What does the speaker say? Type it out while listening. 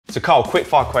So Kyle, quick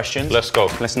fire questions. Let's go.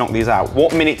 Let's knock these out.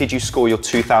 What minute did you score your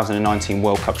 2019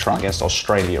 World Cup try against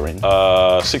Australia in?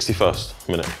 61st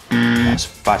minute. That's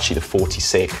actually the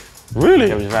 46th. Really?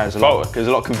 There was a lot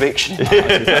of conviction in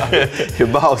that. You're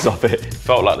miles off it.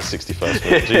 Felt like the 61st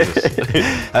minute,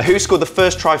 Jesus. Who scored the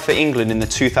first try for England in the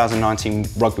 2019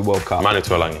 Rugby World Cup? Manu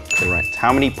Tuilagi. Correct.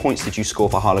 How many points did you score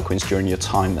for Harlequins during your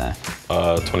time there?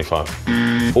 25.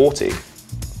 40.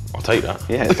 I'll take that.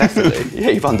 Yeah, definitely. Yeah,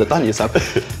 you've underdone yourself.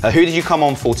 Who did you come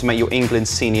on for to make your England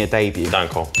senior debut? Dan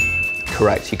Cole.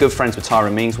 Correct. You're good friends with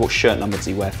Tyrone Mings. What shirt number does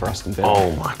he wear for Aston Villa?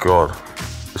 Oh my God.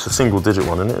 It's a single digit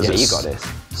one, isn't it? Yeah, you got this.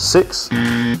 6? 3?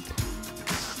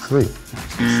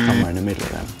 Somewhere in the middle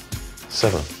of them.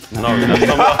 7. No, that's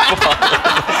number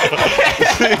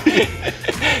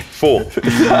 4.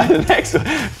 The next one.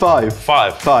 5.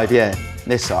 5. 5, yeah.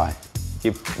 This side.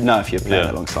 You know if you're playing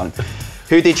alongside him.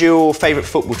 Who did your favourite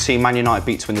football team, Man United,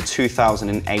 beat to win the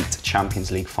 2008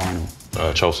 Champions League final?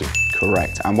 Chelsea.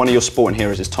 Correct. And one of your sporting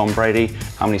heroes is Tom Brady.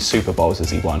 How many Super Bowls has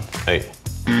he won? 8.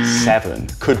 7.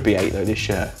 Could be 8 though this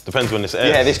year. Depends when this airs.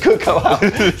 Yeah, this could go out.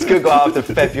 This could go out after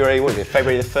February, what is it,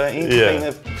 February the 13th, Yeah. being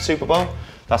the Super Bowl?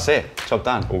 That's it, job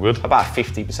done. All good. About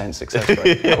 50% success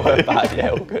rate. Not bad, yeah,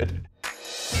 all good.